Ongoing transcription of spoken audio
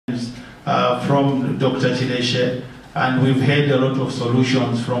from Dr. Chileshe, and we've heard a lot of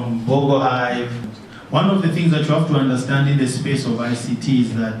solutions from Bongo Hive. One of the things that you have to understand in the space of ICT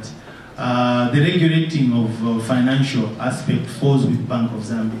is that the regulating of financial aspect falls with Bank of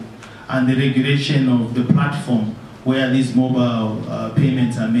Zambia, and the regulation of the platform where these mobile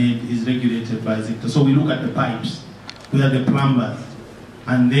payments are made is regulated by ZICTA. So we look at the pipes, we are the plumbers,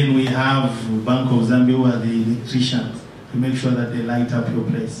 and then we have Bank of Zambia who are the electricians to make sure that they light up your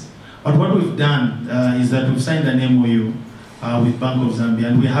place. But what we've done is that we've signed an MOU with Bank of Zambia,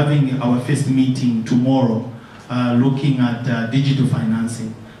 and we're having our first meeting tomorrow looking at digital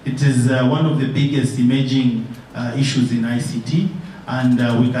financing. It is one of the biggest emerging issues in ICT,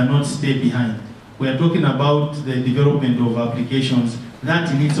 and we cannot stay behind. We are talking about the development of applications that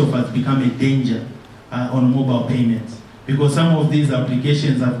in itself has become a danger on mobile payments, because some of these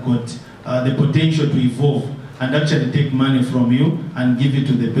applications have got the potential to evolve and actually take money from you and give it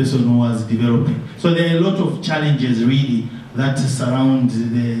to the person who was developing. So there are a lot of challenges really that surround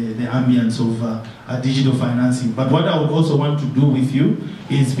the ambience of digital financing. But what I would also want to do with you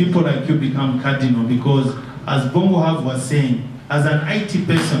is people like you become cardinal, because as Bongo Have was saying, as an IT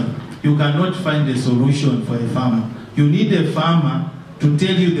person, you cannot find a solution for a farmer. You need a farmer to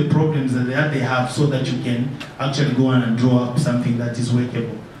tell you the problems that they have so that you can actually go on and draw up something that is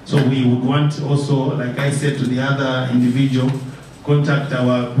workable. So we would want also, like I said to the other individual, contact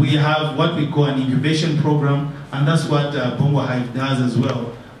we have what we call an incubation program, and that's what Bongo Hive does as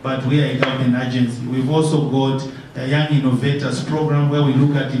well. But we are a government agency. We've also got a Young Innovators program where we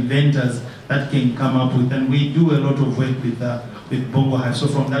look at inventors that can come up with, and we do a lot of work with Bongo Hive. So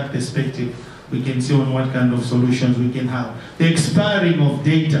from that perspective, we can see on what kind of solutions we can have. The expiring of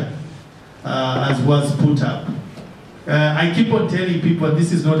data, as was put up. I keep on telling people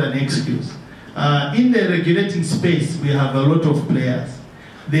this is not an excuse. In the regulating space, we have a lot of players.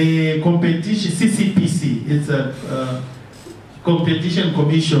 The competition, CCPC, it's a competition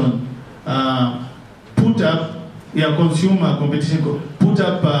commission, put up, consumer competition, put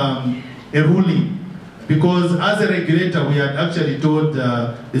up a ruling. Because as a regulator, we had actually told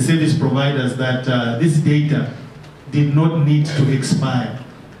the service providers that this data did not need to expire.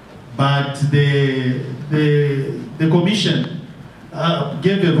 But the commission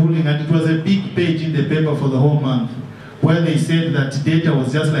gave a ruling, and it was a big page in the paper for the whole month, where they said that data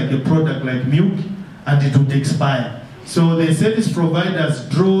was just like a product like milk, and it would expire. So the service providers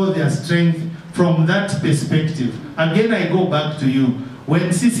draw their strength from that perspective. Again, I go back to you.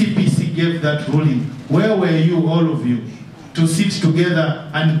 When CCPC gave that ruling, where were you, all of you, to sit together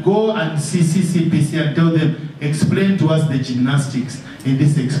and go and see CCPC and tell them, explain to us the gymnastics in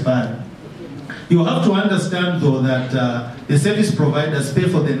this expiry? You have to understand, though, that the service providers pay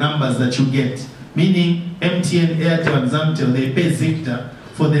for the numbers that you get, meaning MTN, Airtel, and Zamtel, they pay ZICTA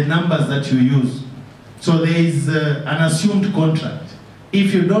for the numbers that you use. So there is an assumed contract.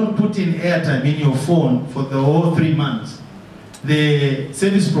 If you don't put in airtime in your phone for the whole 3 months, the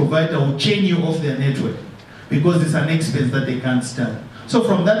service provider will chain you off their network, because it's an expense that they can't stand. So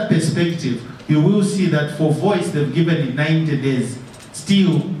from that perspective, you will see that for voice, they've given it 90 days.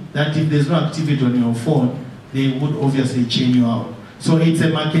 Still, that if there's no activity on your phone, they would obviously chain you out. So it's a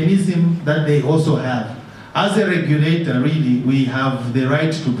mechanism that they also have. As a regulator, really, we have the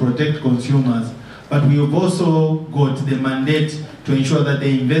right to protect consumers, but we have also got the mandate to ensure that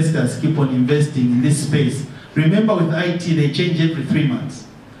the investors keep on investing in this space. Remember, with IT, they change every 3 months.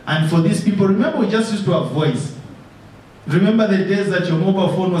 And for these people, remember, we just used to have voice. Remember the days that your mobile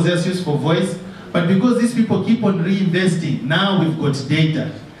phone was just used for voice? But because these people keep on reinvesting, now we've got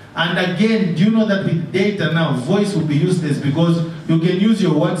data. And again, do you know that with data now, voice will be useless, because you can use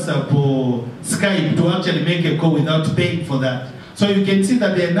your WhatsApp or Skype to actually make a call without paying for that. So you can see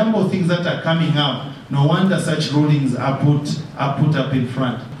that there are a number of things that are coming out. No wonder such rulings are put up in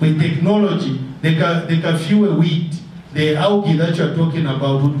front. With technology, they can fuel wheat. The algae that you're talking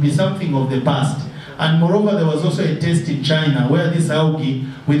about would be something of the past. And moreover, there was also a test in China where this algae,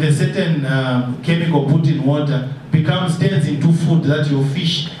 with a certain chemical put in water, turns into food that your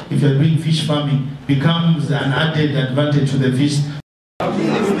fish, if you're doing fish farming, becomes an added advantage to the fish. So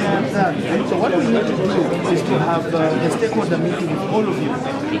what we need to do is to have a stakeholder meeting with all of you,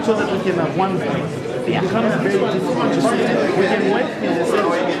 so that we can have one voice. It becomes very difficult to say we can work in the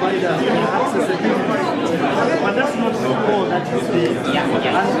service provider accessibility, but that's not the goal that is there.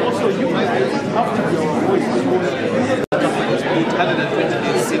 And also you guys have to be our voice.